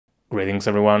Greetings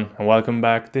everyone and welcome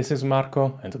back, this is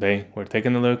Marco and today we're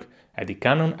taking a look at the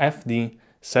Canon FD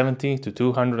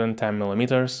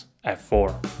 70-210mm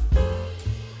f4.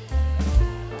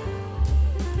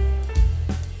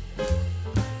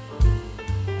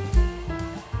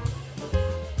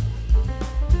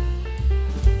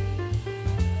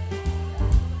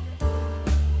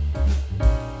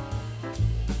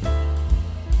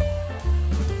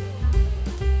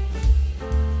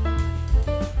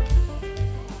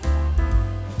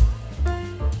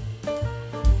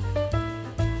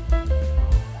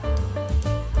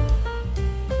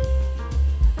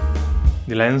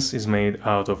 The lens is made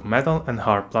out of metal and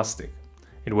hard plastic.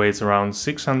 It weighs around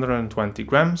 620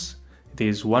 grams, it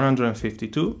is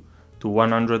 152 to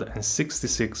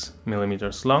 166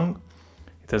 millimeters long,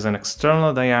 it has an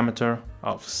external diameter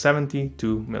of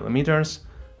 72 millimeters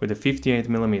with a 58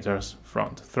 millimeters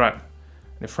front thread.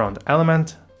 The front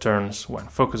element turns when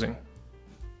focusing.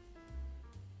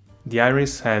 The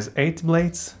iris has 8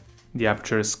 blades, the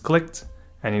aperture is clicked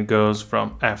and it goes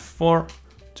from f4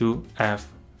 to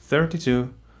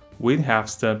f32 with half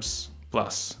steps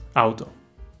plus auto.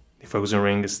 The focusing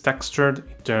ring is textured,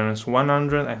 it turns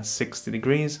 160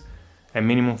 degrees and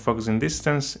minimum focusing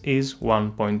distance is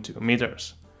 1.2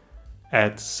 meters.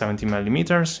 At 70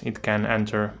 millimeters it can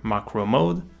enter macro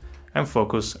mode and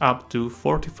focus up to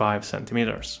 45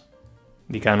 centimeters.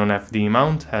 The Canon FD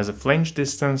mount has a flange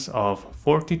distance of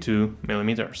 42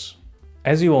 millimeters.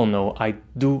 As you all know, I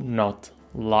do not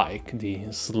like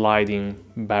the sliding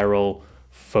barrel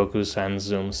focus and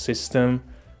zoom system,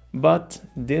 but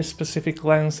this specific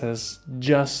lens has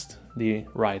just the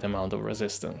right amount of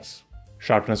resistance.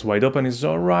 Sharpness wide open is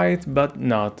alright, but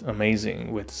not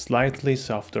amazing, with slightly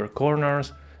softer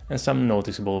corners and some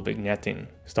noticeable vignetting.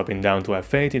 Stopping down to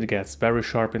f8 it gets very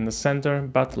sharp in the center,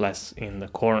 but less in the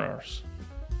corners.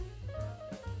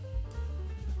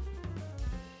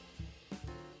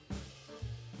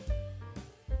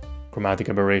 Chromatic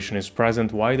aberration is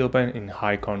present wide open in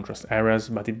high contrast areas,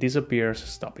 but it disappears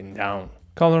stopping down.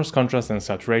 Colors, contrast and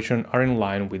saturation are in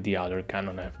line with the other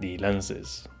Canon FD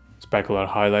lenses. Specular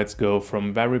highlights go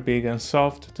from very big and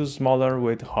soft to smaller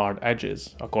with hard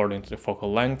edges, according to the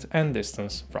focal length and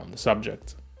distance from the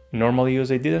subject. In normal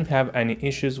use I didn't have any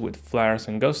issues with flares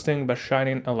and ghosting, but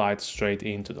shining a light straight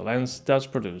into the lens does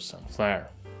produce some flare.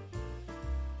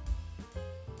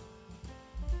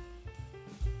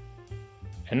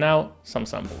 And now, some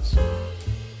samples.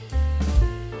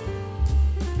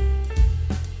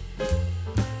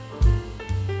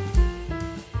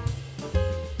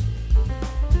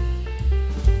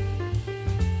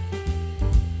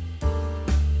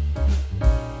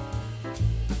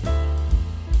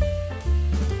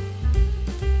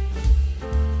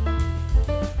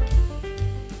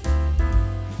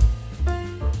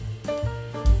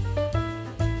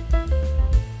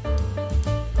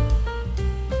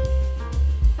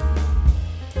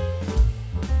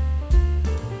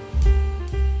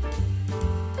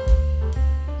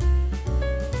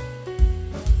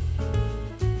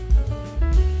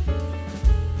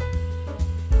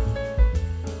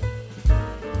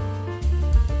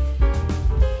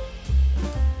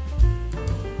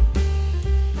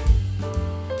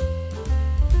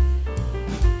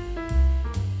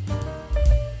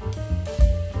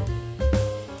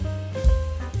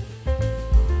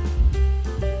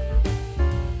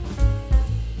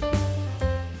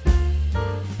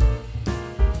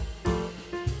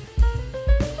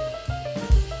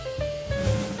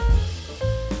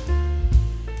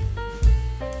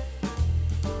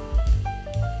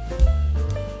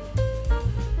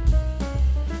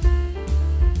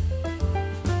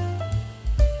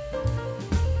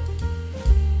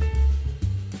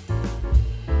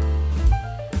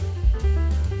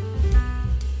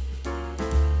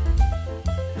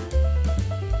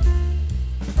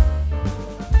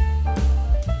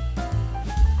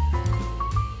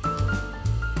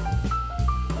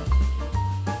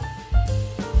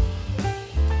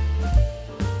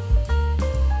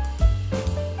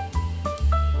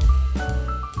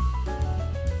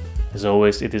 As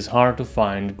always, it is hard to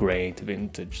find great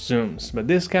vintage zooms, but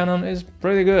this Canon is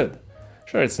pretty good.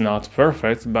 Sure, it's not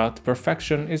perfect, but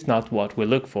perfection is not what we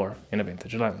look for in a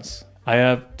vintage lens. I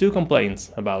have two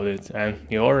complaints about it, and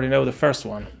you already know the first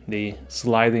one, the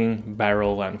sliding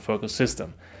barrel and focus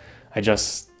system. I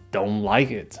just don't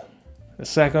like it. The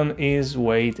second is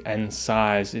weight and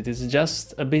size. It is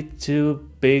just a bit too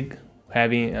big,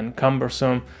 heavy and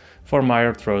cumbersome for my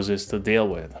arthrosis to deal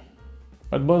with.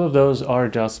 But both of those are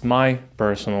just my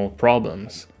personal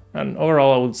problems, and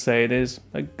overall I would say it is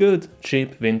a good,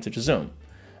 cheap vintage zoom.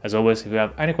 As always, if you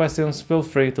have any questions, feel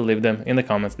free to leave them in the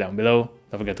comments down below.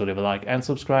 Don't forget to leave a like and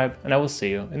subscribe, and I will see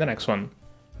you in the next one.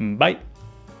 Bye!